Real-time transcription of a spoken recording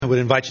would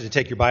invite you to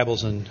take your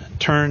Bibles and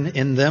turn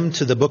in them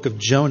to the book of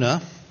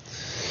Jonah.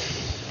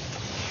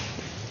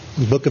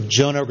 The book of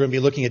Jonah, we're going to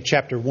be looking at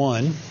chapter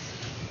 1.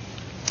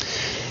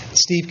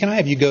 Steve, can I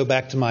have you go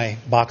back to my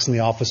box in the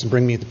office and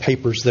bring me the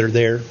papers that are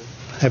there?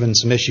 Having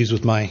some issues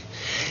with my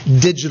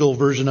digital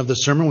version of the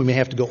sermon. We may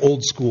have to go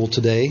old school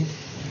today.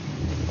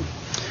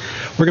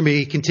 We're going to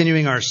be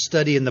continuing our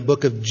study in the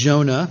book of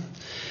Jonah.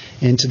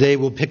 And today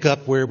we'll pick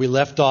up where we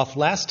left off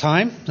last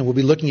time. And we'll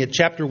be looking at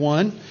chapter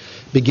 1,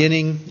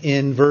 beginning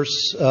in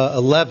verse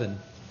 11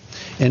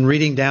 and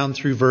reading down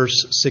through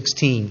verse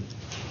 16.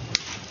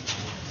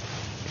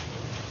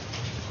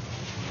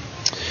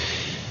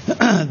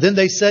 Then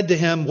they said to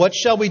him, "What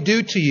shall we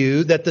do to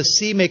you that the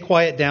sea may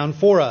quiet down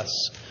for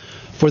us?"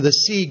 For the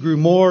sea grew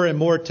more and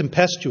more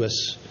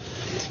tempestuous.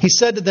 He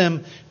said to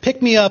them,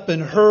 "Pick me up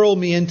and hurl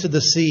me into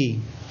the sea."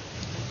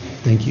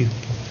 Thank you.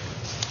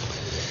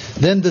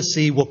 "Then the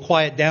sea will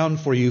quiet down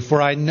for you,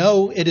 for I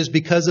know it is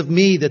because of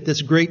me that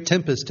this great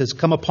tempest has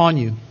come upon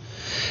you."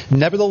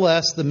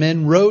 Nevertheless, the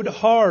men rowed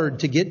hard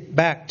to get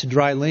back to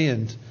dry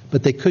land,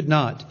 but they could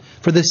not,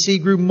 for the sea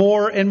grew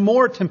more and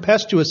more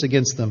tempestuous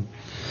against them.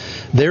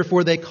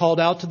 Therefore they called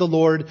out to the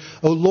Lord,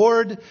 "O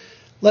Lord,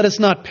 let us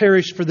not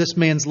perish for this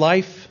man's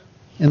life,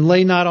 and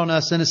lay not on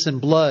us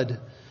innocent blood.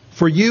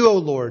 For you, O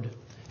Lord,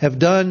 have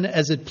done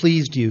as it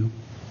pleased you."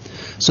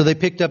 So they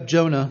picked up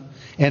Jonah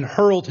and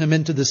hurled him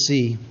into the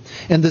sea,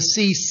 and the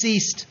sea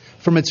ceased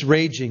from its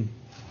raging.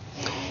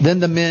 Then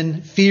the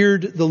men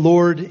feared the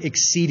Lord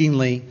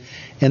exceedingly,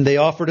 and they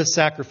offered a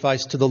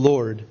sacrifice to the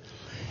Lord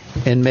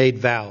and made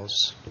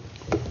vows.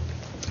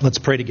 Let's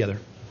pray together.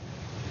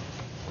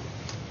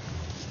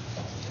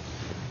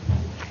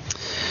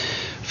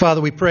 Father,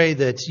 we pray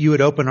that you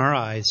would open our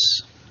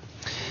eyes.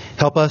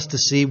 Help us to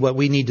see what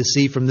we need to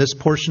see from this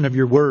portion of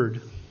your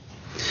word.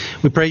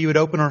 We pray you would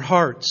open our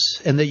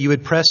hearts and that you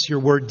would press your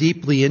word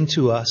deeply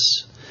into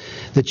us,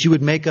 that you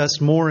would make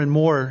us more and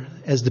more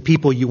as the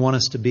people you want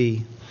us to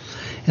be.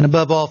 And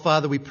above all,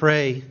 Father, we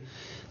pray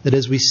that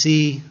as we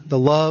see the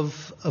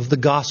love of the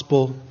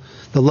gospel,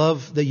 the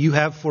love that you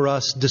have for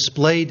us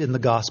displayed in the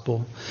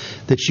gospel,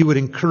 that you would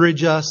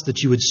encourage us,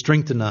 that you would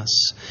strengthen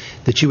us,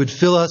 that you would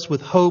fill us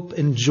with hope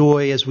and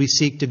joy as we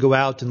seek to go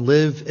out and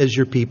live as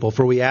your people.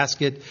 For we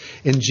ask it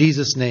in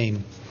Jesus'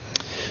 name.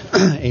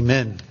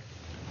 Amen.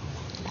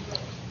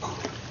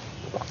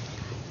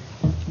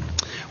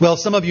 Well,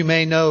 some of you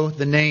may know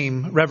the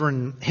name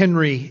Reverend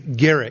Henry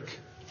Garrick.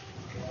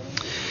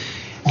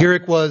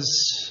 Garrick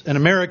was an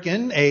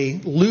American, a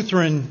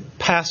Lutheran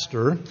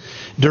pastor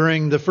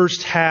during the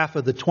first half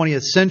of the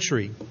 20th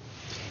century.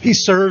 He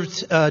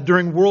served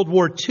during World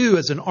War II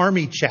as an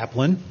army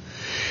chaplain,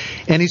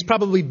 and he's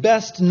probably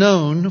best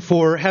known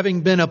for having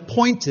been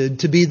appointed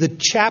to be the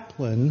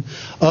chaplain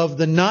of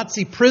the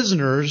Nazi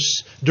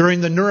prisoners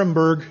during the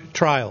Nuremberg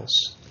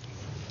trials.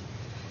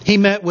 He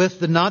met with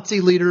the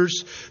Nazi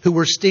leaders who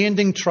were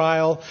standing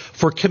trial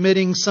for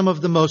committing some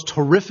of the most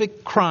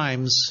horrific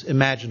crimes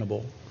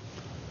imaginable.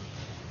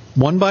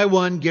 One by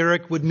one,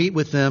 Garrick would meet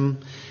with them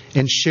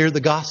and share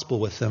the gospel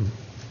with them.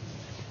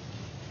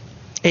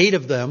 8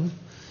 of them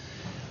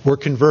were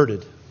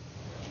converted.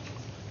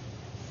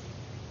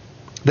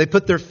 They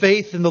put their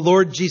faith in the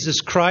Lord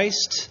Jesus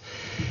Christ,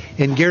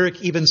 and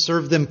Garrick even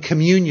served them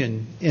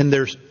communion in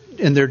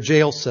their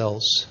jail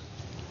cells.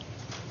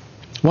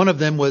 One of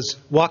them was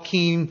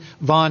Joachim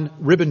von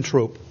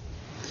Ribbentrop.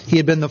 He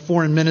had been the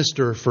foreign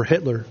minister for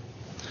Hitler.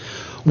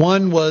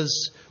 One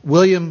was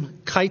William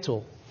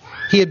Keitel.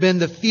 He had been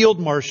the field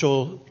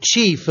marshal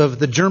chief of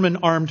the German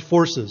armed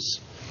forces.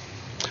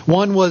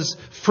 One was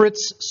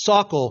Fritz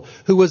Sauckel,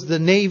 who was the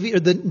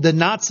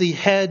Nazi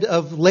head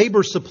of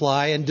labor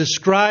supply and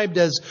described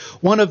as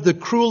one of the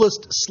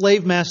cruelest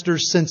slave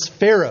masters since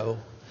Pharaoh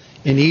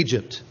in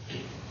Egypt.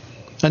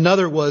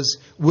 Another was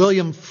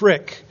William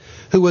Frick,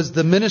 who was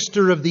the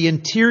minister of the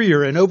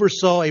interior and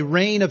oversaw a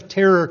reign of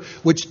terror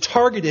which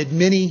targeted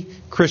many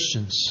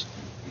Christians.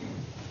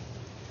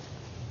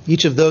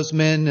 Each of those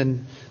men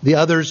and the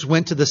others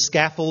went to the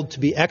scaffold to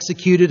be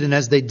executed, and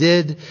as they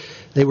did,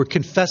 they were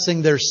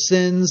confessing their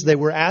sins. They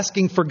were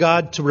asking for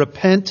God to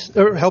repent,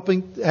 or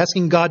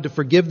asking God to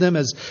forgive them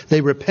as they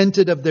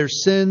repented of their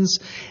sins,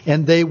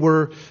 and they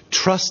were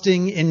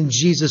trusting in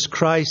Jesus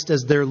Christ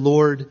as their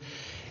Lord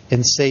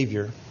and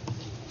Savior.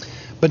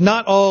 But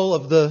not all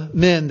of the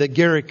men that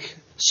Garrick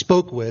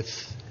spoke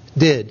with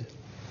did.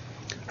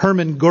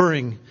 Hermann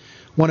Göring,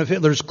 one of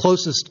Hitler's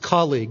closest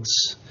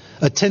colleagues,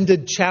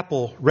 attended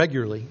chapel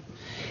regularly,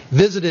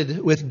 visited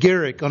with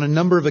Garrick on a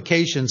number of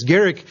occasions.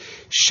 Garrick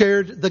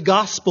shared the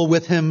gospel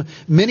with him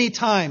many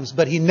times,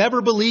 but he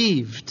never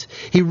believed.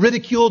 He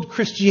ridiculed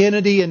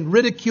Christianity and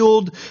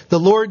ridiculed the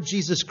Lord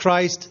Jesus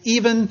Christ,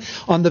 even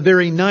on the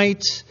very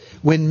night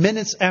when,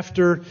 minutes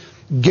after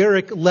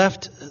Garrick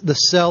left the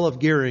cell of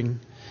Göring,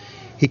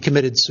 he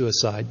committed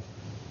suicide.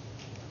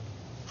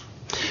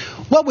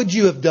 What would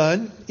you have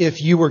done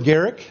if you were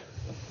Garrick?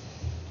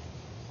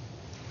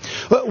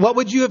 What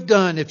would you have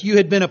done if you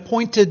had been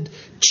appointed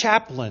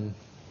chaplain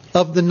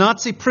of the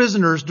Nazi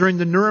prisoners during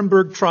the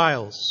Nuremberg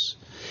trials?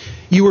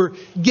 You were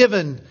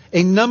given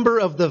a number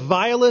of the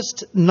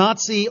vilest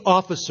Nazi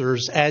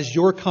officers as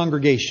your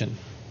congregation.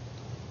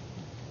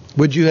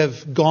 Would you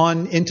have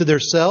gone into their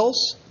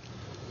cells?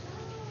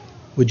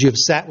 Would you have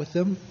sat with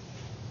them?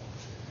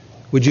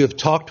 Would you have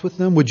talked with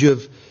them? Would you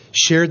have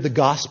shared the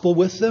gospel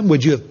with them?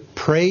 Would you have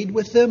prayed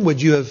with them?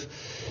 Would you have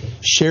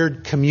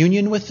shared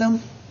communion with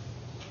them?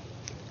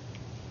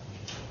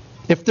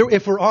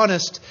 If we're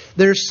honest,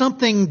 there's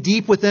something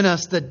deep within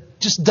us that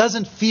just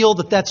doesn't feel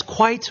that that's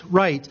quite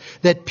right.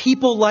 That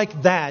people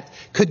like that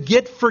could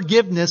get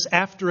forgiveness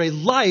after a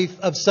life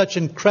of such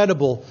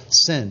incredible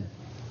sin.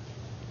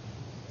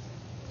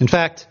 In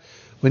fact,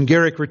 when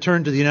Garrick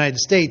returned to the United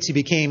States, he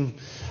became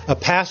a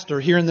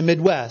pastor here in the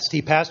Midwest.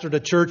 He pastored a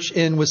church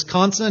in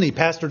Wisconsin. He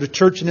pastored a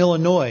church in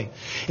Illinois.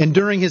 And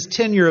during his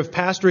tenure of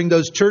pastoring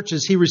those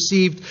churches, he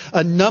received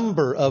a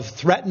number of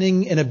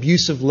threatening and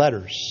abusive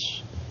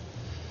letters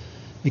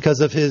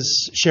because of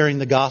his sharing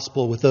the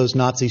gospel with those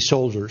Nazi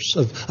soldiers,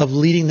 of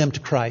leading them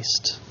to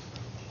Christ.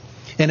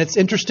 And it's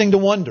interesting to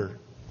wonder,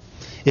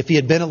 if he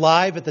had been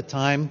alive at the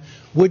time,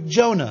 would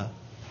Jonah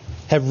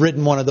have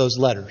written one of those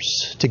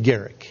letters to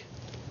Garrick?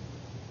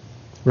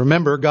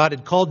 Remember, God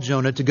had called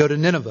Jonah to go to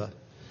Nineveh,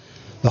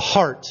 the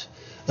heart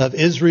of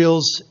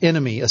Israel's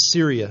enemy,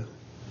 Assyria.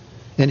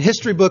 And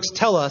history books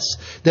tell us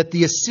that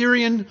the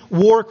Assyrian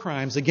war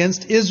crimes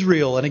against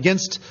Israel and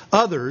against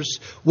others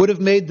would have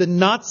made the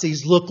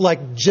Nazis look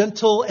like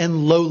gentle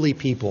and lowly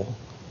people.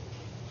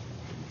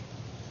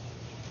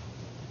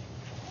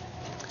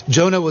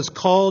 Jonah was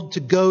called to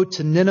go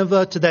to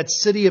Nineveh, to that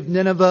city of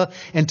Nineveh,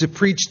 and to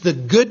preach the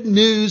good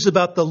news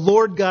about the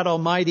Lord God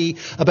Almighty,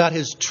 about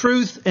His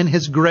truth and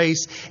His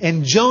grace.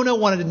 And Jonah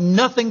wanted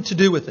nothing to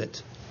do with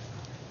it.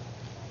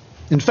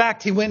 In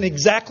fact, he went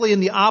exactly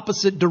in the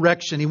opposite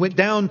direction. He went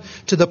down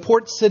to the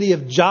port city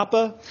of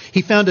Joppa.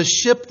 He found a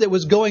ship that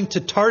was going to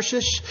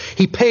Tarshish.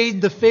 He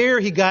paid the fare,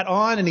 he got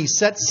on, and he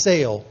set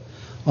sail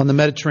on the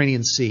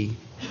Mediterranean Sea.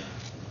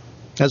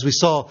 As we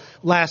saw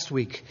last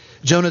week,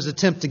 Jonah's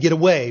attempt to get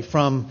away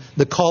from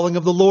the calling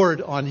of the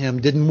Lord on him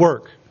didn't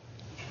work.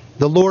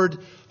 The Lord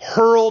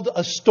hurled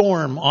a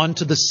storm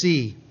onto the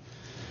sea.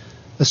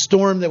 A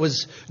storm that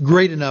was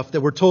great enough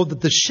that we're told that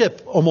the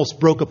ship almost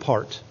broke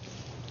apart.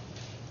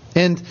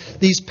 And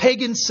these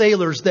pagan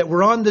sailors that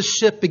were on the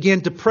ship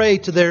began to pray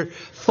to their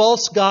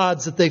false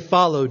gods that they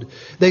followed.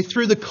 They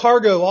threw the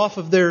cargo off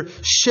of their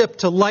ship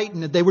to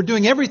lighten it. They were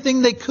doing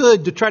everything they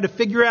could to try to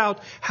figure out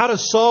how to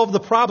solve the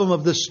problem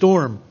of this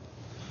storm.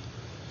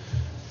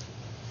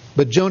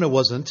 But Jonah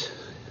wasn't.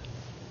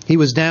 He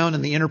was down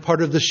in the inner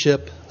part of the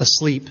ship,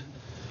 asleep.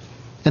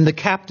 And the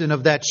captain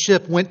of that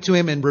ship went to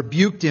him and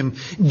rebuked him.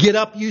 "Get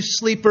up, you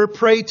sleeper.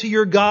 Pray to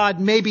your God.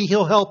 Maybe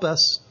He'll help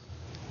us."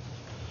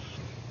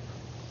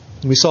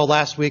 We saw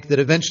last week that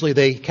eventually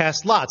they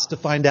cast lots to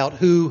find out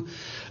who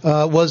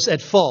was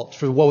at fault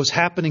for what was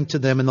happening to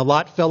them. And the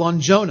lot fell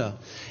on Jonah.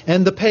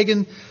 And the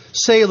pagan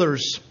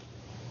sailors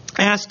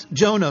asked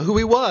Jonah who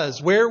he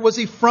was. Where was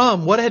he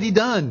from? What had he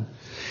done?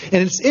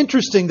 And it's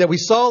interesting that we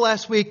saw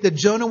last week that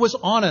Jonah was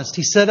honest.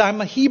 He said,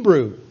 "I'm a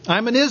Hebrew.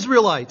 I'm an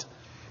Israelite.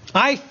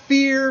 I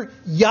fear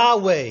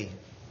Yahweh,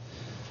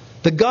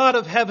 the God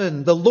of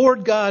heaven, the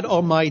Lord God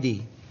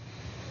Almighty."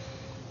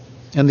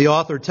 And the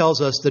author tells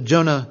us that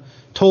Jonah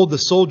told the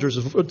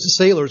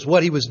sailors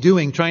what he was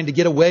doing, trying to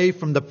get away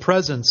from the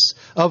presence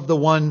of the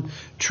one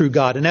true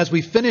God. And as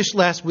we finished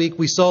last week,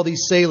 we saw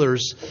these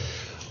sailors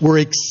were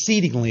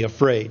exceedingly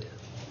afraid.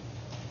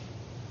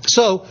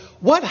 So,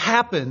 what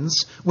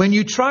happens when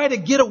you try to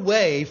get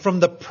away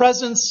from the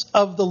presence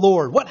of the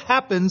Lord? What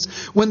happens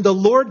when the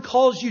Lord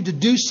calls you to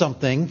do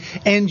something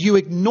and you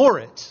ignore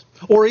it?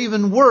 Or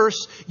even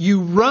worse,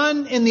 you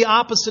run in the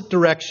opposite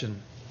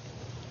direction?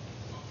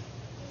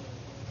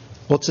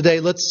 Well, today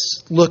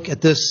let's look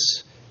at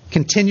this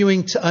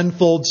continuing to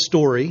unfold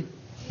story,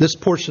 this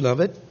portion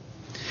of it.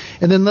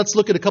 And then let's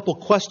look at a couple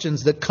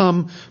questions that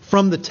come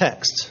from the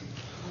text.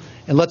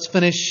 And let's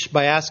finish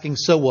by asking,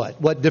 so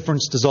what? What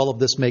difference does all of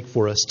this make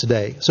for us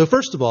today? So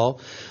first of all,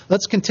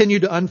 let's continue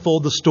to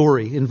unfold the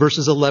story in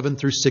verses 11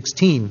 through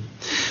 16.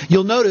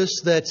 You'll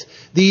notice that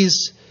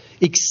these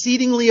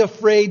exceedingly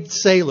afraid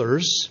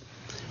sailors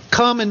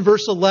come in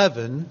verse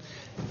 11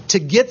 to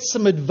get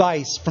some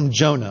advice from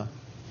Jonah.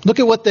 Look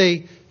at what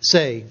they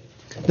say.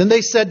 Then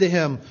they said to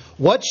him,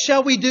 "What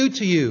shall we do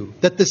to you,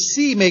 that the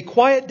sea may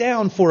quiet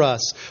down for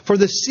us? For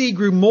the sea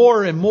grew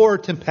more and more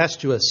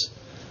tempestuous."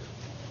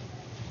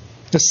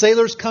 The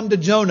sailors come to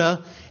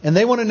Jonah, and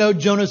they want to know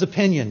Jonah's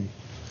opinion.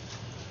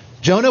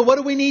 "Jonah, what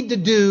do we need to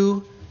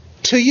do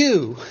to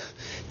you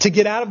to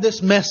get out of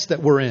this mess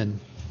that we're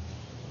in?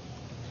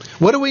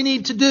 What do we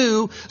need to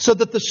do so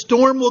that the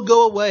storm will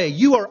go away?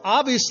 You are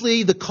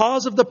obviously the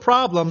cause of the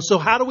problem, so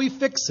how do we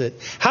fix it?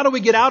 How do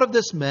we get out of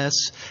this mess?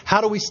 How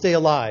do we stay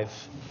alive?"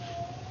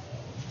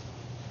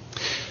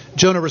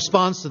 Jonah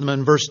responds to them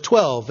in verse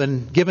 12,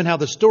 and given how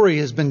the story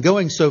has been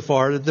going so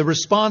far, the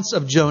response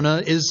of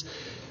Jonah is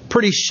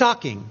pretty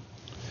shocking.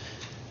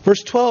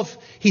 Verse 12,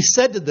 he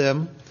said to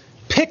them,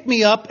 "Pick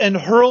me up and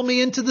hurl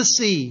me into the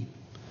sea.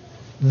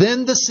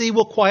 Then the sea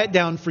will quiet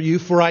down for you,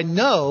 for I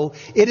know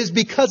it is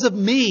because of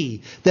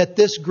me that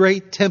this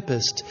great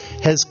tempest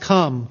has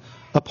come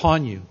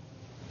upon you.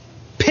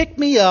 Pick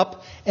me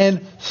up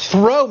and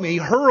hurl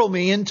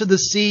me into the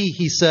sea,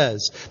 he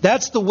says.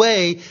 That's the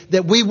way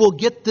that we will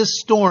get this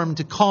storm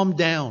to calm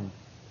down.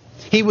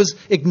 He was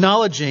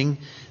acknowledging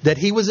that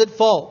he was at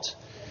fault,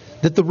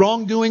 that the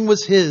wrongdoing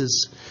was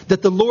his,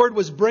 that the Lord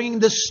was bringing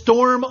this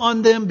storm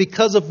on them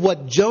because of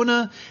what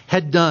Jonah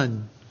had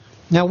done.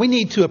 Now we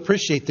need to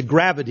appreciate the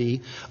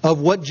gravity of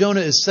what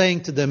Jonah is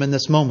saying to them in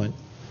this moment.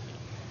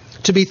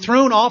 To be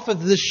thrown off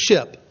of this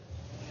ship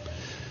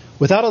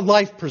without a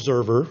life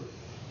preserver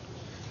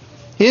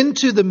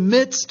into the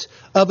midst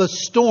of a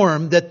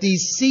storm that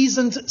these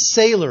seasoned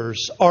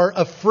sailors are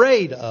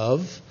afraid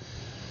of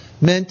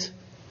meant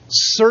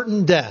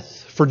certain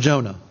death for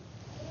Jonah.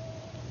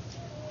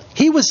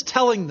 He was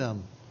telling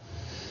them,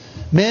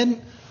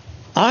 men,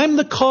 I'm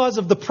the cause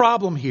of the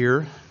problem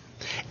here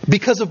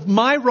because of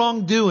my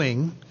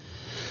wrongdoing.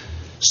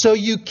 So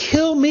you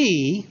kill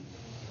me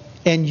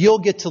and you'll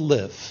get to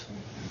live.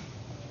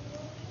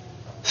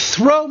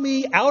 Throw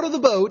me out of the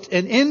boat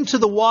and into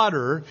the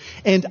water,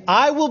 and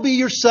I will be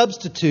your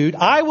substitute.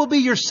 I will be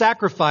your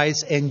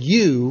sacrifice, and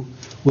you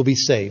will be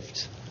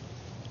saved.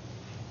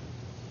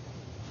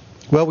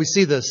 Well, we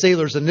see the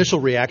sailors' initial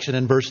reaction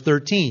in verse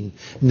 13.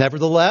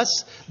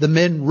 Nevertheless, the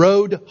men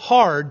rowed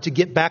hard to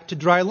get back to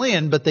dry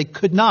land, but they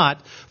could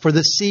not, for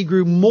the sea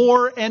grew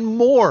more and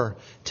more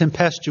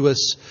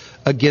tempestuous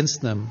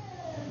against them.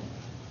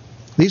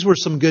 These were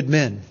some good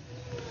men.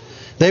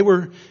 They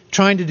were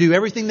trying to do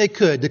everything they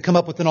could to come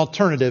up with an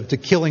alternative to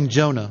killing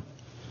Jonah.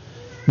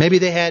 Maybe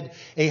they had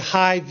a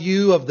high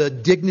view of the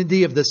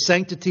dignity of the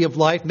sanctity of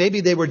life.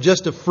 Maybe they were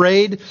just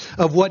afraid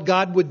of what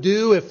God would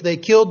do if they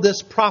killed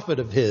this prophet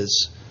of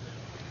his.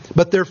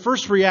 But their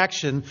first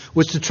reaction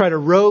was to try to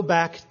row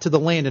back to the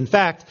land. In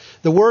fact,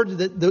 the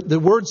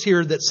words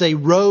here that say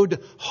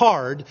rowed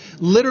hard,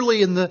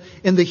 literally in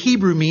the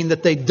Hebrew mean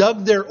that they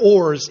dug their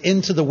oars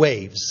into the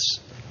waves.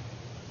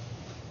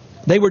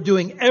 They were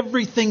doing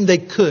everything they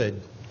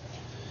could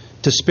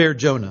to spare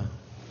Jonah.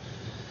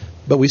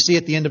 But we see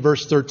at the end of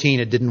verse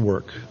 13, it didn't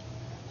work.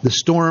 The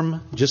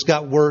storm just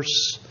got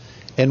worse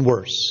and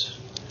worse.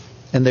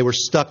 And they were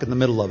stuck in the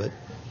middle of it.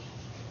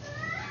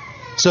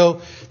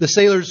 So the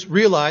sailors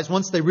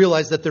once they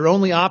realized that their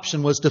only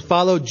option was to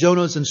follow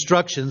Jonah's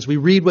instructions, we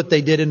read what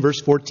they did in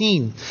verse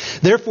 14.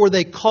 Therefore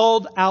they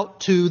called out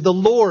to the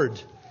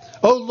Lord.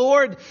 O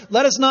Lord,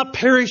 let us not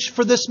perish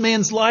for this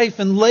man's life,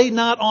 and lay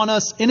not on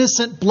us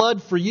innocent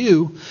blood for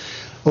you.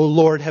 O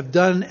Lord, have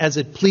done as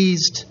it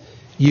pleased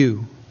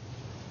you.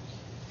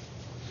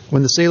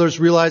 When the sailors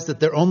realized that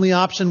their only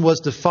option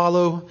was to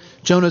follow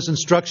Jonah's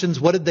instructions,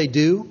 what did they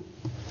do?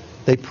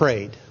 They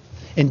prayed.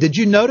 And did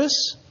you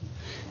notice?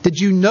 Did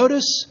you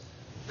notice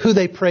who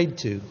they prayed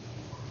to?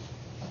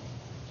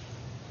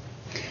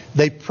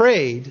 They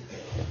prayed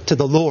to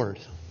the Lord.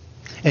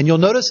 And you'll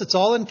notice it's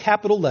all in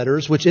capital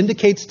letters, which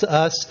indicates to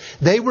us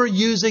they were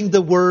using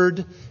the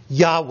word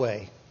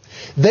Yahweh.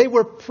 They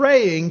were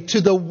praying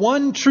to the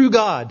one true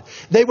God.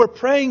 They were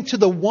praying to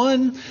the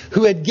one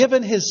who had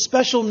given his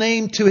special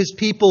name to his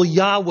people,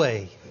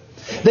 Yahweh.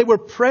 They were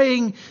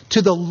praying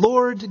to the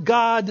Lord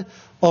God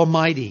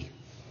Almighty.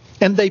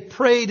 And they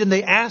prayed and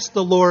they asked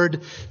the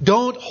Lord,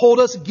 don't hold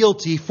us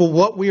guilty for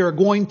what we are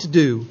going to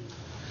do.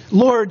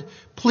 Lord,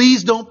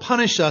 please don't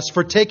punish us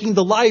for taking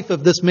the life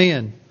of this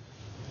man.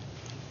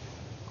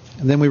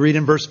 And then we read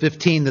in verse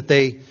 15 that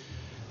they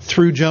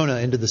threw Jonah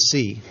into the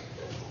sea.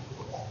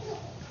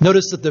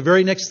 Notice that the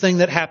very next thing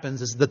that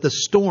happens is that the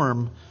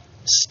storm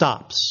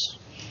stops.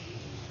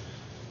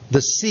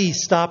 The sea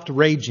stopped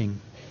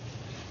raging.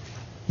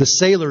 The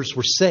sailors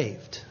were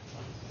saved,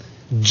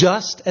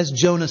 just as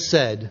Jonah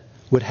said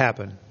would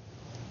happen.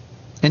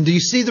 And do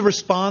you see the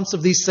response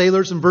of these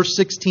sailors in verse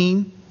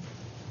 16?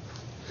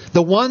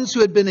 The ones who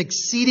had been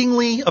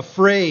exceedingly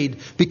afraid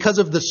because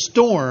of the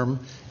storm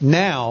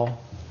now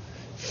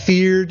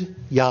feared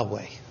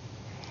Yahweh.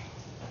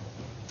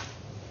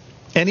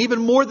 And even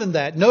more than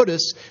that,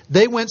 notice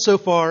they went so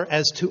far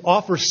as to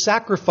offer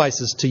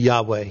sacrifices to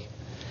Yahweh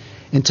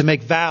and to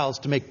make vows,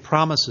 to make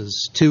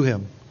promises to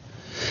Him.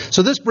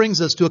 So this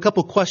brings us to a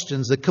couple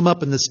questions that come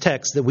up in this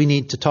text that we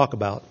need to talk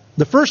about.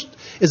 The first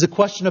is a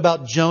question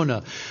about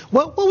Jonah.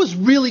 What was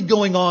really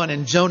going on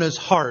in Jonah's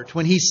heart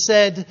when he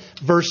said,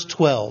 verse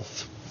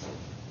 12?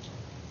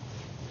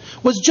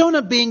 Was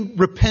Jonah being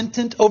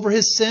repentant over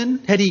his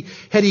sin? Had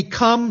he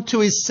come to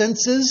his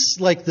senses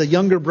like the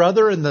younger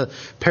brother in the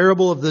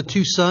parable of the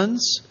two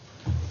sons?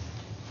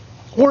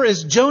 Or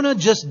is Jonah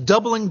just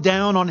doubling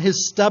down on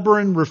his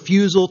stubborn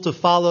refusal to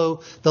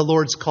follow the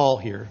Lord's call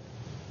here?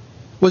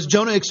 Was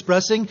Jonah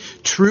expressing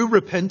true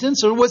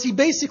repentance? Or was he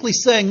basically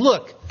saying,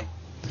 look,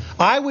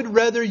 I would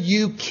rather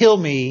you kill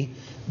me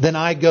than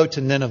I go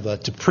to Nineveh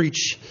to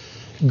preach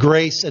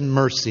grace and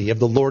mercy of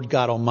the Lord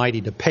God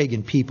Almighty to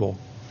pagan people?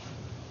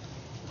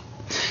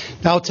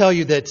 I'll tell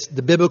you that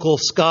the biblical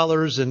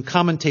scholars and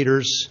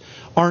commentators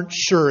aren't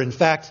sure. In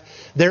fact,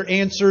 their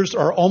answers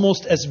are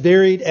almost as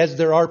varied as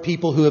there are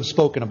people who have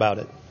spoken about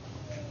it.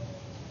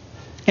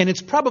 And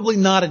it's probably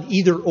not an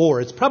either or.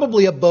 It's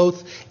probably a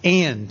both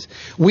and.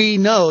 We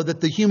know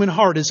that the human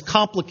heart is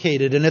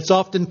complicated and it's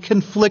often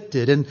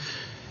conflicted. And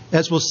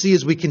as we'll see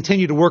as we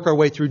continue to work our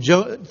way through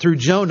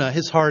Jonah,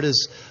 his heart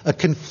is a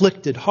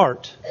conflicted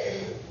heart.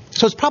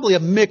 So it's probably a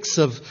mix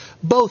of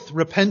both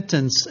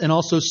repentance and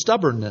also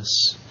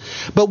stubbornness.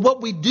 But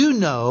what we do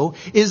know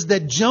is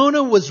that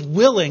Jonah was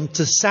willing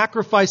to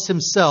sacrifice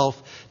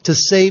himself to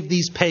save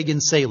these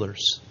pagan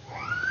sailors.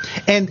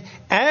 And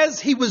as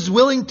he was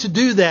willing to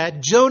do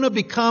that, Jonah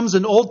becomes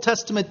an Old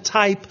Testament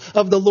type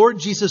of the Lord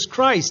Jesus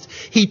Christ.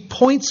 He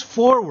points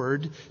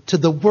forward to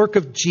the work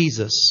of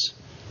Jesus.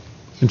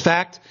 In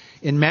fact,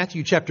 in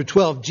Matthew chapter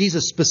 12,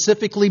 Jesus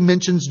specifically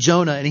mentions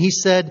Jonah, and he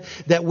said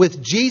that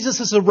with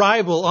Jesus'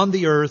 arrival on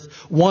the earth,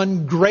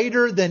 one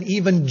greater than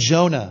even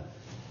Jonah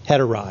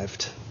had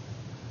arrived.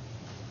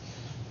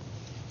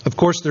 Of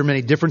course, there are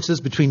many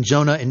differences between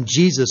Jonah and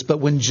Jesus, but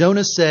when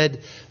Jonah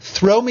said,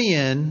 "Throw me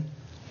in,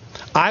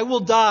 I will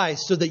die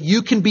so that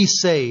you can be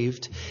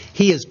saved,"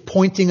 he is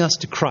pointing us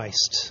to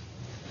Christ.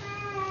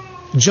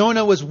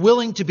 Jonah was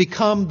willing to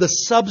become the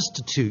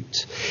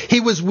substitute. He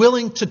was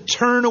willing to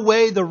turn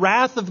away the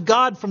wrath of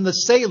God from the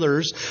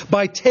sailors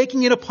by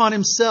taking it upon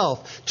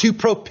himself to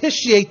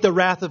propitiate the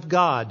wrath of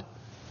God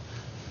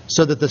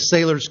so that the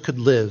sailors could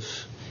live.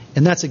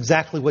 And that's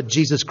exactly what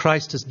Jesus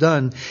Christ has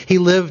done. He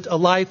lived a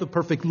life of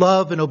perfect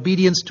love and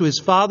obedience to his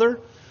Father.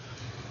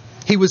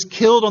 He was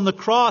killed on the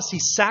cross. He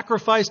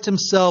sacrificed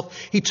himself.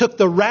 He took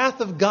the wrath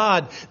of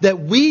God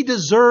that we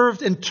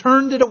deserved and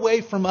turned it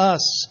away from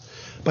us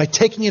by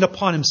taking it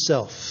upon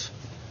himself.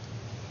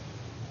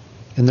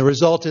 And the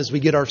result is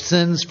we get our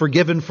sins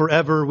forgiven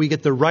forever. We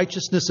get the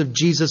righteousness of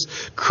Jesus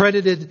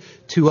credited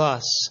to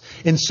us.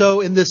 And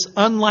so in this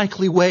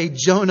unlikely way,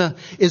 Jonah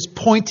is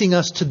pointing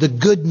us to the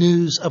good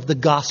news of the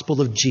gospel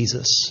of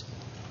Jesus.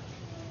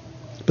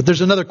 But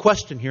there's another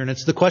question here, and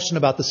it's the question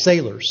about the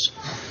sailors.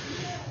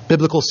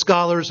 Biblical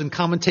scholars and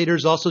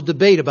commentators also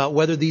debate about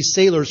whether these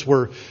sailors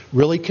were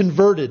really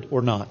converted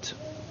or not.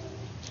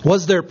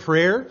 Was their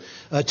prayer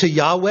to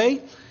Yahweh?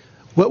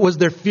 What was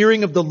their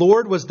fearing of the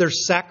Lord? Was their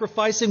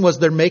sacrificing? Was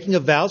their making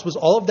of vows? Was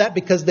all of that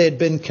because they had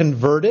been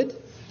converted?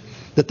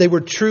 That they were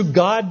true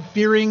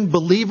God-fearing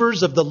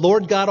believers of the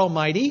Lord God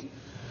Almighty?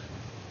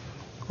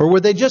 Or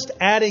were they just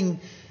adding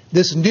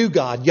this new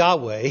God,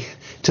 Yahweh,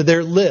 to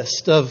their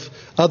list of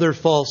other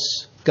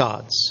false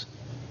gods?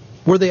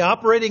 Were they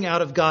operating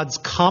out of God's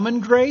common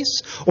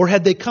grace, or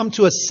had they come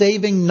to a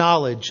saving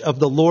knowledge of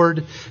the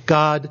Lord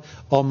God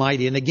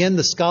Almighty? And again,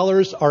 the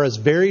scholars are as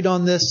varied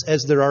on this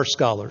as there are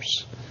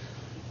scholars.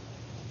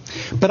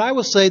 But I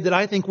will say that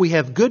I think we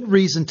have good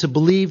reason to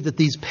believe that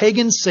these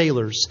pagan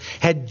sailors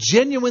had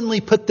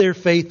genuinely put their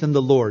faith in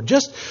the Lord.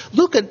 Just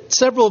look at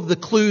several of the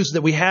clues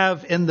that we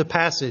have in the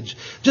passage.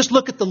 Just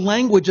look at the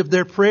language of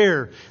their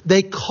prayer.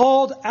 They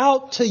called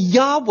out to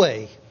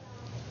Yahweh.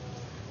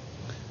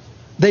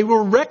 They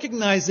were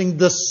recognizing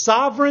the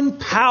sovereign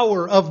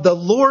power of the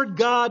Lord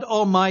God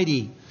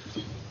Almighty,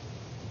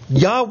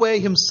 Yahweh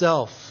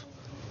Himself.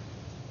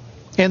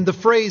 And the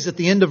phrase at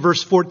the end of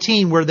verse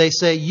 14 where they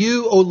say,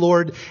 "You, O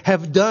Lord,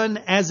 have done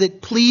as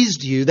it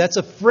pleased you." That's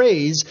a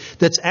phrase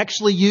that's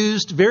actually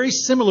used very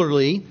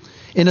similarly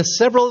in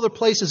several other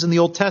places in the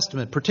Old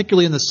Testament,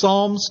 particularly in the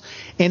Psalms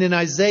and in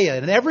Isaiah.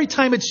 And every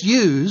time it's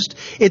used,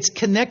 it's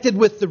connected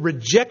with the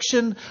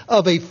rejection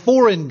of a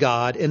foreign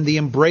god and the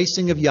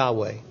embracing of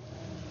Yahweh.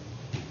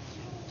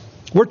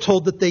 We're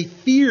told that they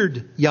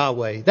feared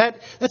Yahweh.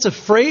 That's a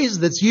phrase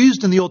that's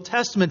used in the Old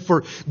Testament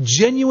for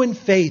genuine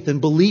faith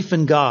and belief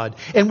in God.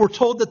 And we're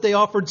told that they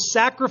offered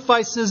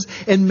sacrifices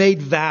and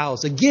made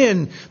vows.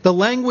 Again, the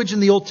language in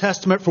the Old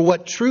Testament for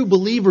what true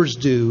believers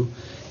do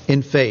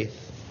in faith.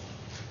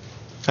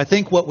 I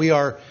think what we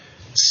are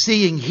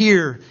seeing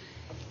here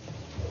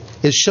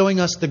is showing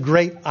us the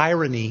great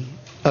irony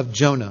of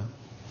Jonah.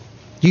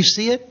 Do you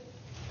see it?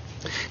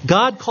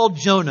 God called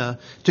Jonah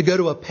to go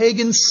to a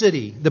pagan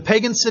city, the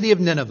pagan city of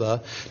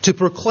Nineveh, to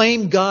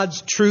proclaim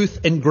God's truth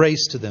and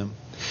grace to them.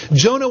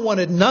 Jonah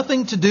wanted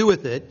nothing to do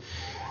with it,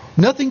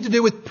 nothing to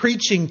do with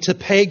preaching to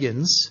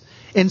pagans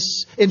and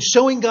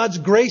showing God's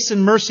grace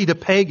and mercy to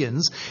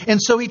pagans.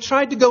 And so he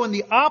tried to go in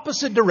the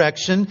opposite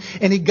direction,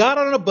 and he got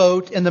on a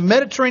boat in the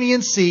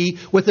Mediterranean Sea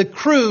with a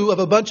crew of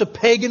a bunch of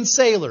pagan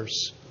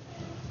sailors.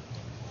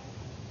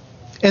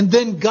 And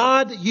then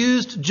God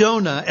used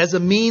Jonah as a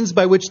means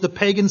by which the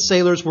pagan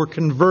sailors were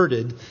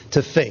converted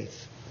to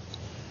faith.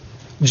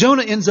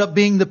 Jonah ends up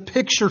being the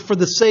picture for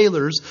the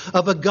sailors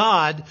of a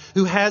God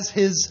who has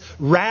His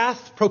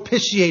wrath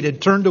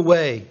propitiated, turned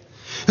away,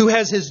 who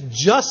has His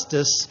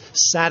justice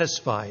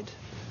satisfied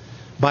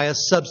by a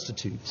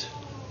substitute.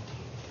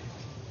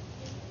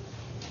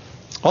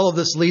 All of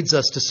this leads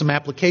us to some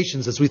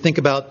applications as we think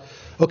about,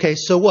 okay,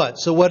 so what?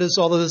 So what does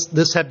all of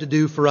this have to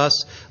do for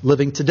us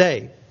living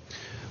today?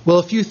 Well,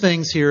 a few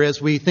things here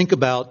as we think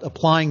about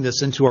applying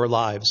this into our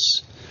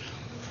lives.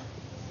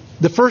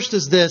 The first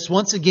is this.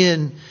 Once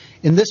again,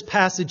 in this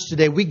passage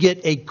today, we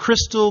get a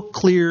crystal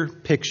clear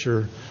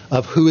picture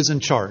of who is in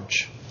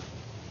charge.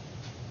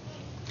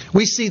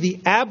 We see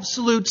the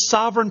absolute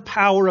sovereign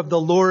power of the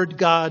Lord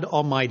God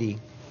Almighty.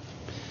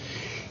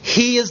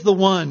 He is the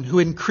one who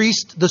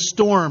increased the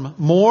storm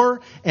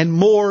more and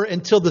more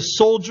until the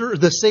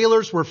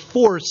sailors were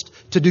forced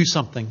to do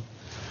something.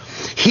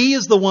 He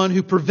is the one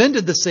who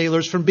prevented the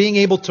sailors from being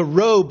able to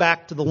row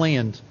back to the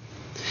land.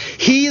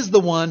 He is the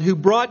one who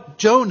brought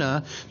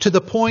Jonah to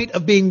the point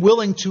of being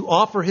willing to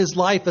offer his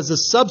life as a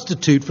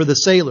substitute for the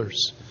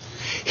sailors.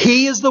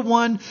 He is the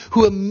one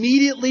who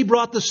immediately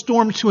brought the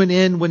storm to an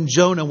end when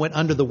Jonah went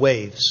under the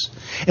waves.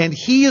 And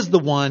He is the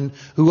one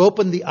who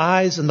opened the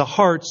eyes and the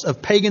hearts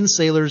of pagan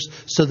sailors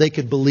so they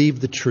could believe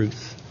the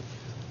truth.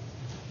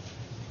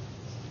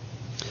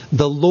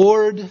 The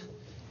Lord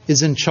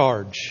is in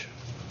charge.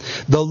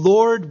 The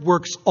Lord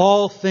works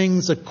all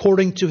things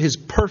according to His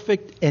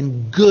perfect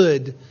and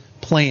good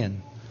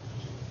plan.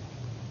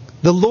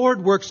 The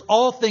Lord works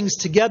all things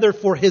together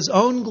for His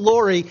own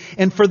glory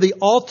and for the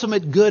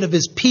ultimate good of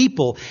His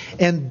people.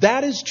 And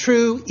that is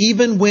true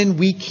even when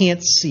we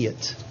can't see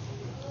it.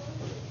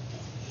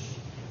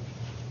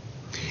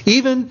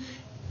 Even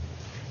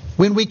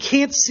when we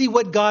can't see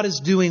what God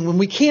is doing, when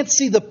we can't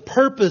see the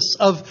purpose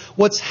of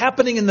what's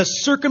happening in the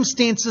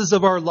circumstances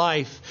of our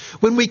life,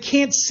 when we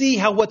can't see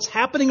how what's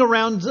happening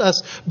around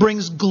us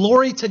brings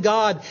glory to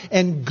God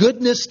and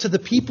goodness to the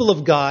people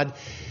of God,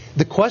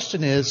 the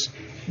question is,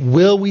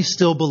 will we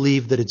still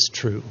believe that it's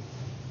true?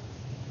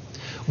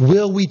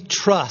 Will we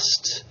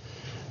trust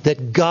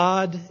that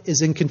God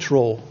is in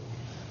control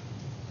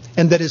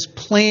and that His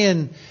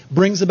plan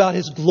brings about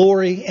His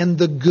glory and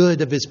the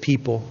good of His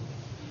people?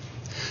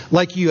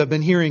 Like you, I've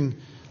been hearing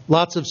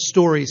lots of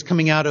stories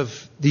coming out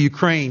of the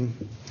Ukraine,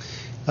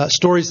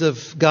 stories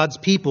of God's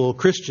people,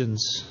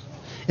 Christians.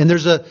 And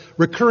there's a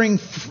recurring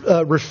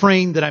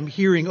refrain that I'm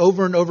hearing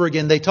over and over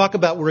again. They talk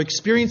about, we're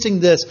experiencing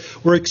this,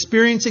 we're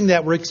experiencing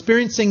that, we're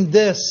experiencing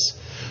this,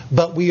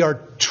 but we are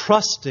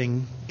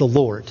trusting the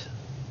Lord.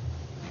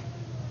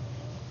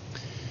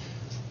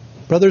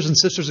 Brothers and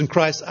sisters in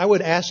Christ, I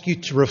would ask you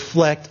to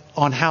reflect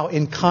on how,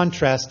 in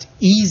contrast,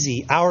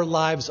 easy our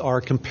lives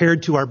are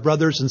compared to our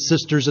brothers and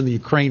sisters in the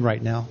Ukraine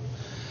right now.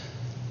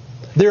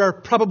 There are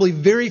probably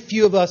very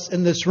few of us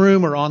in this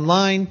room or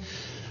online,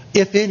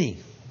 if any,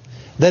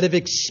 that have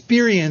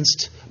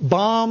experienced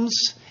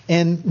bombs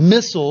and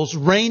missiles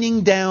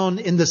raining down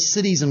in the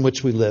cities in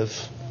which we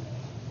live.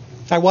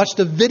 I watched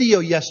a video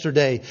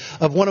yesterday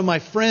of one of my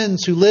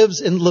friends who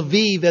lives in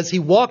Lviv as he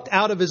walked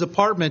out of his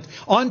apartment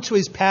onto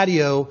his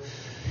patio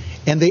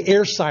and the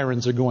air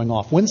sirens are going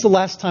off. When's the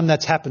last time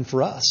that's happened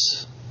for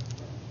us?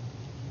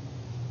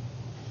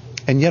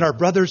 And yet our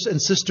brothers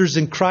and sisters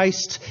in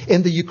Christ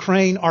in the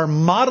Ukraine are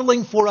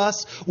modeling for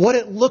us what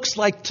it looks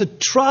like to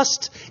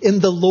trust in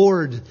the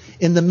Lord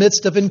in the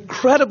midst of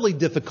incredibly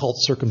difficult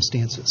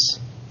circumstances.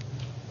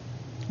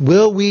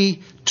 Will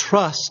we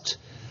trust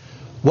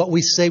what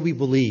we say we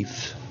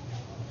believe?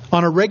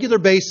 On a regular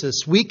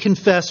basis, we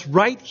confess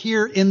right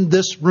here in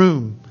this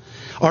room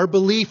our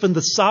belief in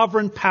the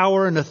sovereign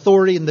power and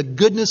authority and the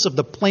goodness of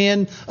the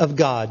plan of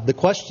God. The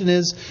question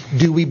is,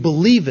 do we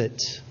believe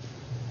it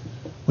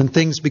when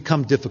things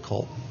become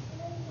difficult?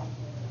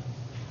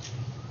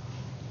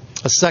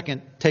 A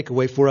second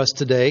takeaway for us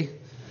today,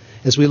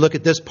 as we look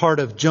at this part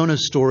of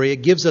Jonah's story, it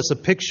gives us a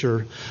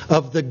picture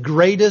of the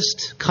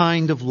greatest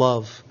kind of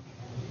love.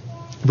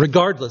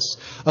 Regardless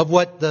of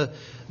what the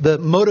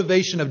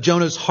motivation of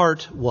Jonah's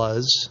heart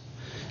was,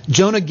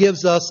 Jonah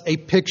gives us a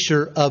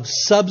picture of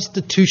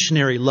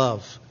substitutionary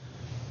love.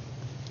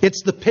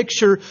 It's the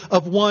picture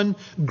of one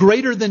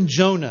greater than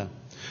Jonah,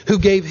 who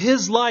gave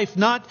his life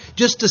not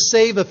just to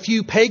save a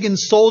few pagan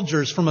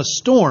soldiers from a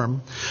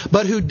storm,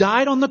 but who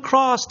died on the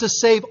cross to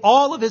save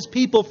all of His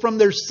people from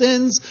their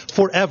sins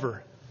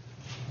forever.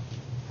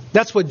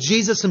 That's what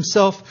Jesus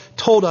Himself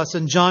told us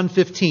in John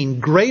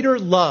 15. Greater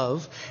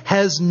love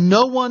has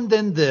no one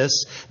than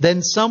this,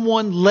 than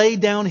someone lay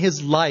down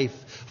his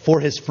life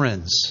for his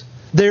friends.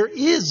 There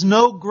is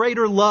no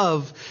greater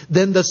love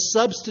than the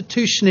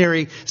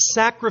substitutionary,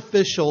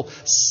 sacrificial,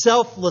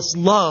 selfless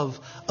love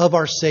of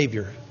our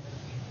Savior.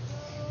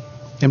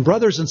 And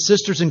brothers and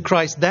sisters in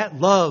Christ, that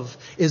love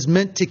is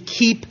meant to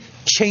keep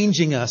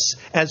changing us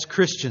as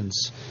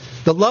Christians.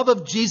 The love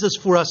of Jesus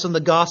for us in the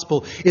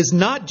gospel is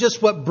not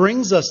just what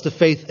brings us to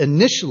faith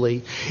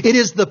initially. It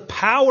is the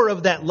power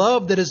of that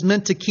love that is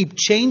meant to keep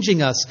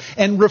changing us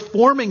and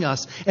reforming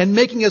us and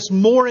making us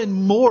more and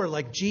more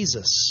like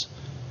Jesus.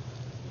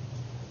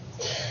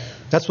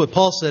 That's what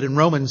Paul said in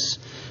Romans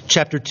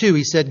chapter 2.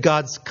 He said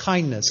God's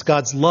kindness,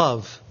 God's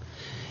love,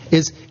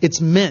 it's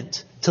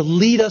meant to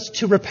lead us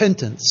to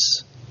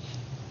repentance.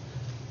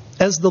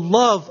 As the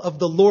love of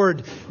the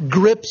Lord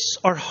grips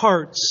our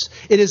hearts,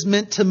 it is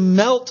meant to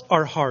melt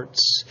our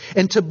hearts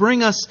and to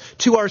bring us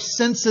to our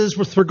senses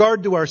with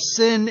regard to our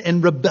sin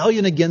and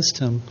rebellion against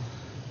Him.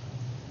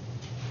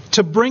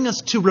 to bring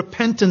us to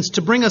repentance,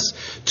 to bring us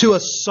to a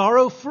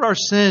sorrow for our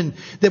sin,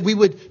 that we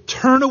would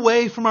turn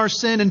away from our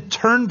sin and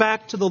turn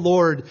back to the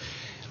Lord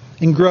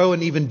and grow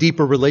an even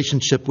deeper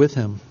relationship with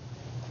Him.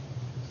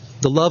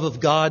 The love of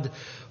God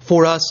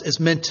for us is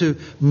meant to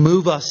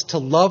move us to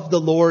love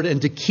the Lord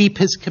and to keep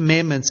His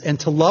commandments and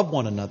to love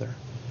one another.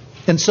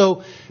 And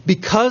so,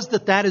 because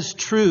that is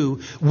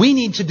true, we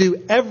need to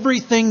do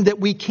everything that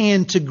we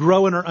can to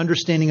grow in our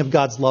understanding of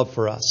God's love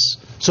for us.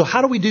 So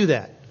how do we do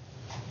that?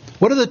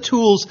 What are the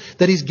tools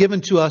that He's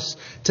given to us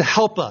to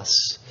help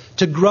us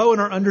to grow in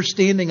our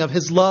understanding of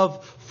His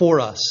love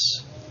for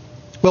us?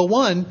 Well,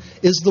 one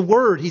is the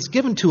Word. He's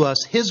given to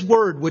us His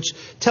Word, which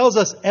tells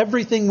us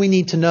everything we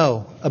need to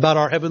know about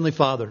our Heavenly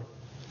Father.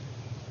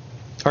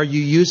 Are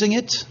you using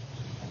it,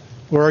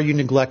 or are you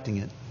neglecting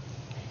it?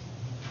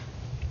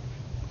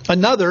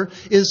 Another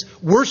is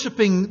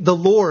worshiping the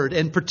Lord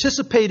and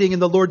participating in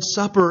the Lord's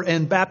Supper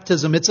and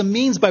baptism. It's a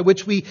means by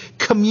which we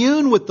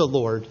commune with the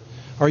Lord.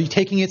 Are you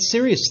taking it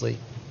seriously?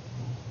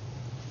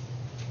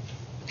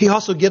 He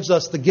also gives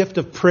us the gift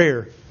of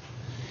prayer.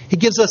 He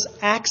gives us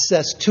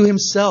access to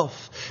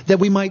Himself, that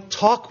we might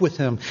talk with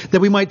Him,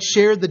 that we might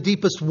share the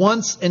deepest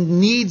wants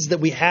and needs that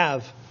we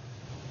have.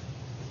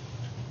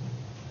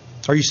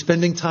 Are you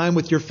spending time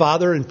with your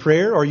Father in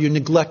prayer, or are you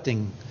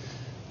neglecting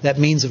that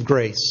means of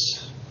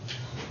grace?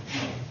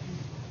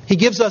 He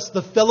gives us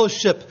the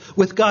fellowship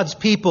with God's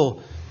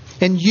people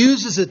and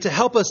uses it to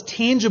help us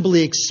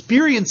tangibly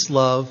experience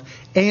love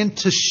and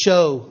to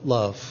show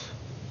love.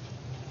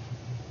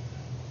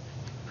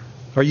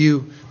 Are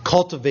you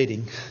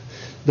cultivating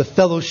the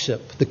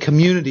fellowship, the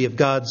community of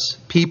God's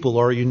people,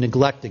 or are you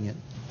neglecting it?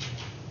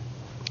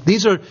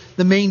 These are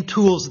the main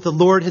tools that the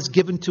Lord has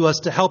given to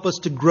us to help us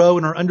to grow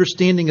in our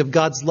understanding of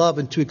God's love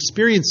and to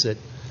experience it.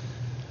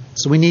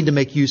 So we need to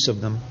make use of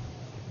them.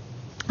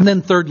 And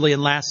then thirdly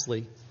and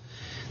lastly,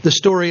 the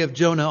story of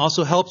Jonah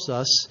also helps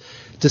us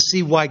to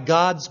see why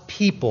God's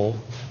people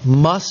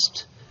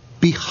must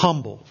be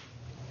humble.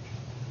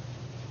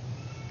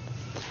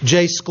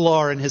 J.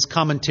 Sklar, in his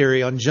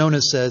commentary on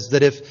Jonah, says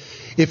that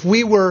if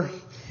we were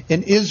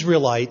an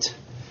Israelite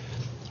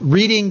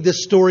reading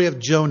this story of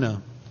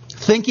Jonah,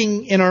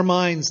 thinking in our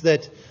minds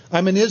that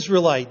I'm an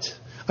Israelite,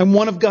 I'm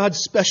one of God's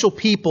special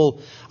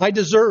people, I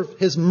deserve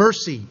His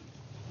mercy,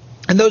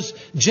 and those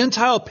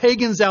Gentile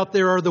pagans out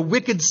there are the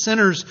wicked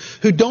sinners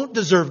who don't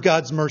deserve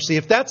God's mercy.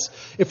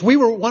 If we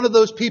were one of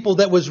those people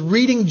that was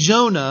reading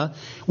Jonah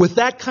with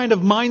that kind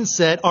of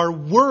mindset, our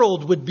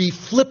world would be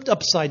flipped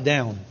upside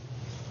down.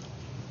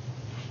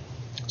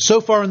 So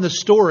far in the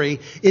story,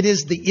 it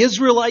is the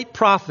Israelite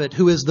prophet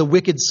who is the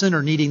wicked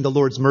sinner needing the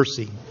Lord's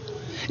mercy.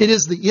 It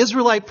is the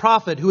Israelite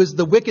prophet who is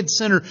the wicked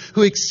sinner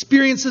who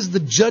experiences the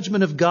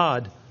judgment of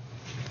God.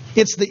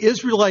 It's the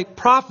Israelite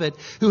prophet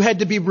who had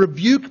to be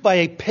rebuked by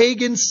a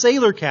pagan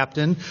sailor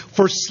captain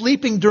for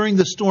sleeping during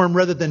the storm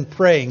rather than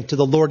praying to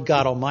the Lord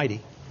God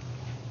Almighty.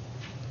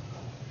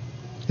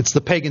 It's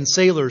the pagan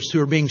sailors who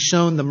are being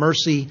shown the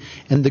mercy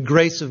and the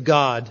grace of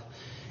God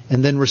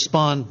and then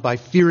respond by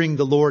fearing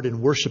the Lord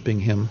and worshiping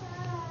Him.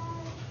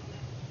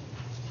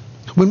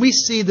 When we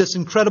see this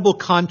incredible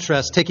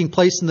contrast taking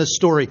place in this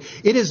story,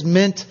 it is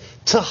meant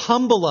to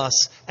humble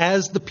us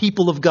as the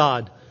people of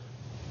God.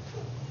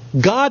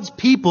 God's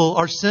people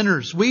are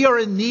sinners. We are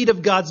in need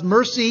of God's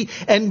mercy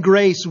and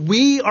grace.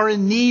 We are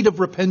in need of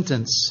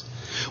repentance.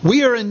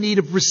 We are in need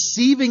of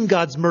receiving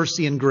God's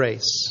mercy and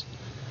grace.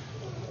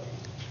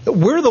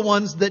 We're the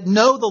ones that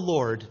know the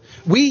Lord.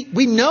 We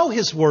know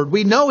His Word.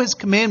 We know His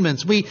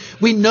commandments. We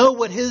know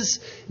what His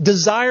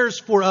desires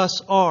for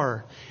us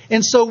are.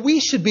 And so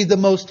we should be the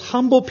most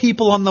humble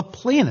people on the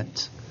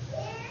planet.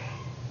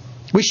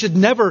 We should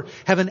never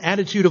have an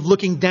attitude of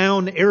looking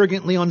down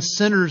arrogantly on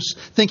sinners,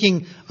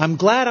 thinking, I'm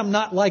glad I'm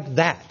not like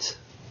that.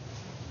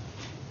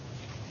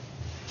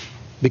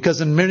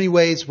 Because in many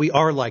ways we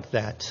are like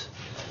that.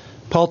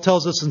 Paul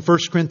tells us in 1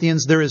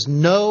 Corinthians, there is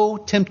no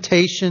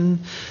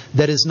temptation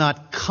that is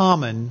not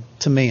common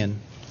to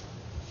man.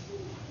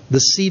 The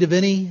seed of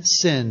any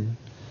sin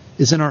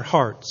is in our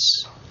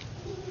hearts.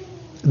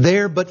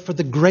 There, but for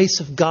the grace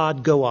of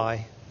God go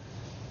I.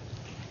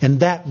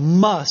 And that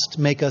must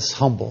make us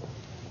humble.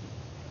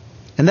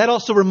 And that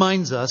also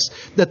reminds us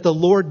that the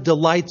Lord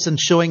delights in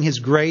showing His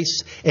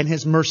grace and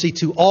His mercy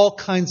to all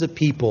kinds of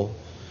people.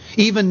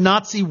 Even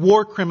Nazi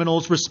war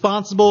criminals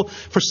responsible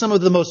for some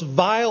of the most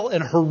vile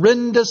and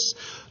horrendous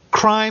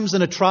crimes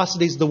and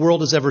atrocities the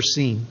world has ever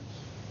seen.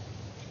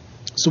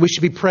 So we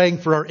should be praying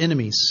for our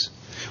enemies.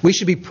 We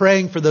should be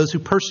praying for those who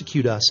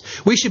persecute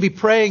us. We should be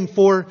praying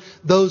for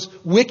those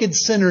wicked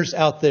sinners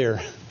out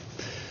there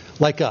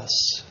like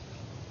us.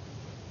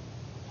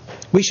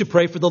 We should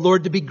pray for the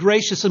Lord to be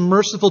gracious and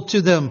merciful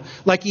to them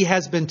like He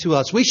has been to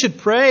us. We should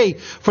pray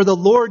for the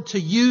Lord to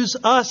use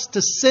us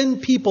to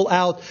send people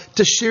out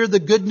to share the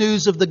good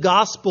news of the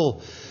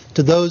gospel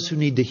to those who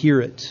need to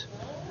hear it.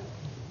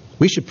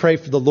 We should pray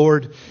for the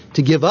Lord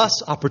to give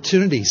us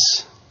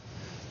opportunities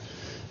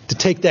to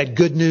take that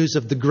good news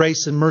of the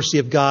grace and mercy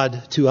of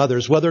God to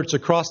others, whether it's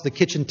across the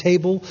kitchen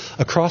table,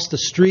 across the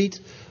street,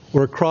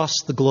 or across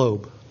the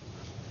globe.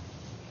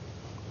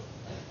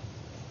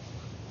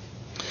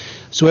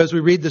 So as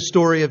we read the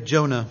story of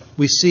Jonah,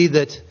 we see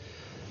that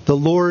the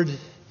Lord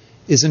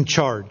is in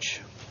charge.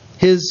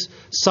 His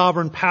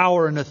sovereign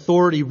power and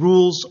authority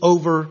rules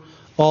over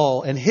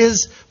all. And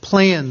His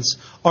plans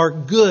are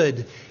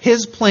good.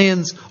 His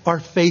plans are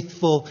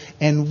faithful.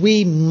 And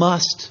we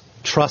must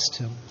trust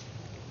Him.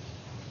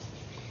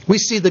 We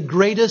see the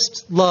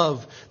greatest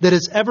love that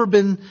has ever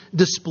been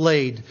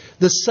displayed.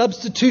 The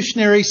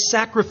substitutionary,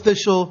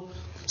 sacrificial,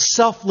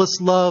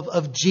 selfless love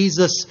of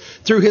Jesus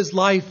through His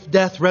life,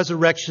 death,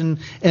 resurrection,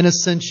 and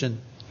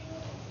ascension.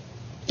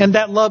 And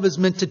that love is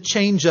meant to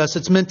change us.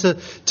 It's meant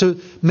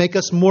to make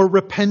us more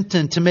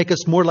repentant, to make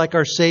us more like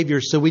our Savior.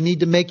 So we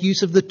need to make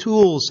use of the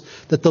tools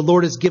that the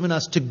Lord has given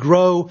us to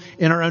grow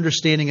in our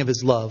understanding of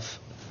His love.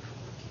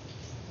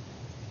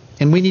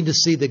 And we need to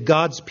see that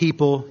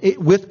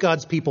with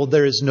God's people,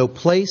 there is no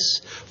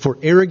place for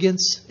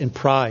arrogance and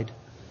pride.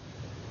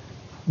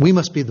 We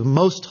must be the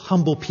most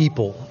humble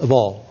people of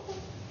all.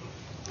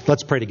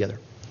 Let's pray together.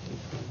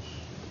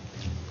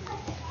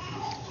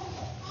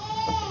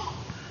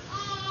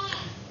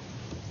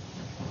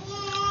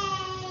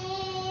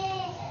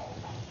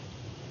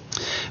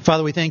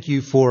 Father, we thank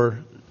You for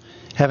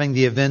having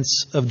the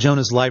events of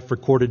Jonah's life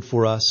recorded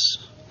for us.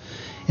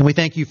 And we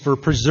thank You for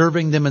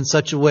preserving them in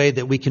such a way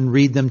that we can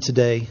read them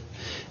today,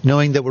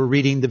 knowing that we're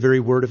reading the very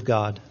Word of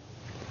God.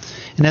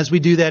 And as we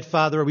do that,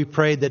 Father, we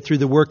pray that through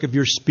the work of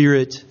Your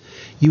Spirit,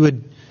 You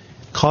would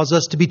cause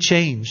us to be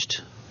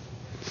changed.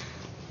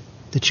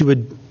 That You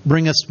would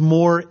bring us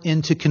more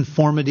into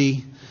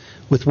conformity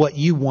with what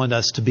You want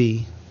us to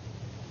be.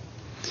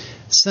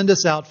 Send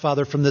us out,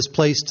 Father, from this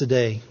place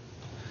today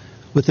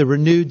with a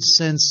renewed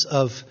sense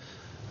of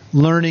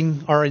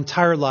learning our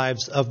entire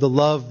lives of the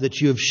love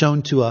that You have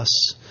shown to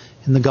us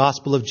in the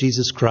gospel of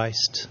Jesus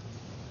Christ.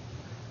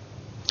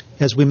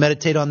 As we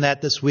meditate on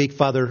that this week,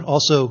 Father,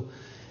 also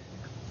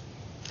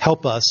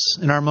help us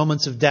in our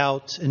moments of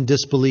doubt and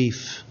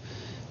disbelief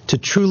to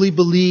truly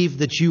believe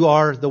that You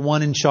are the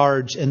one in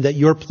charge and that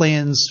Your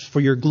plans for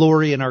Your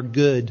glory and our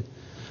good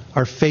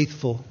are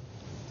faithful.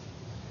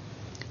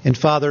 And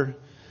Father,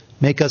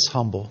 make us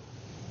humble.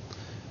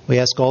 We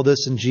ask all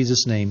this in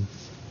Jesus' name.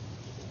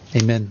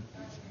 Amen.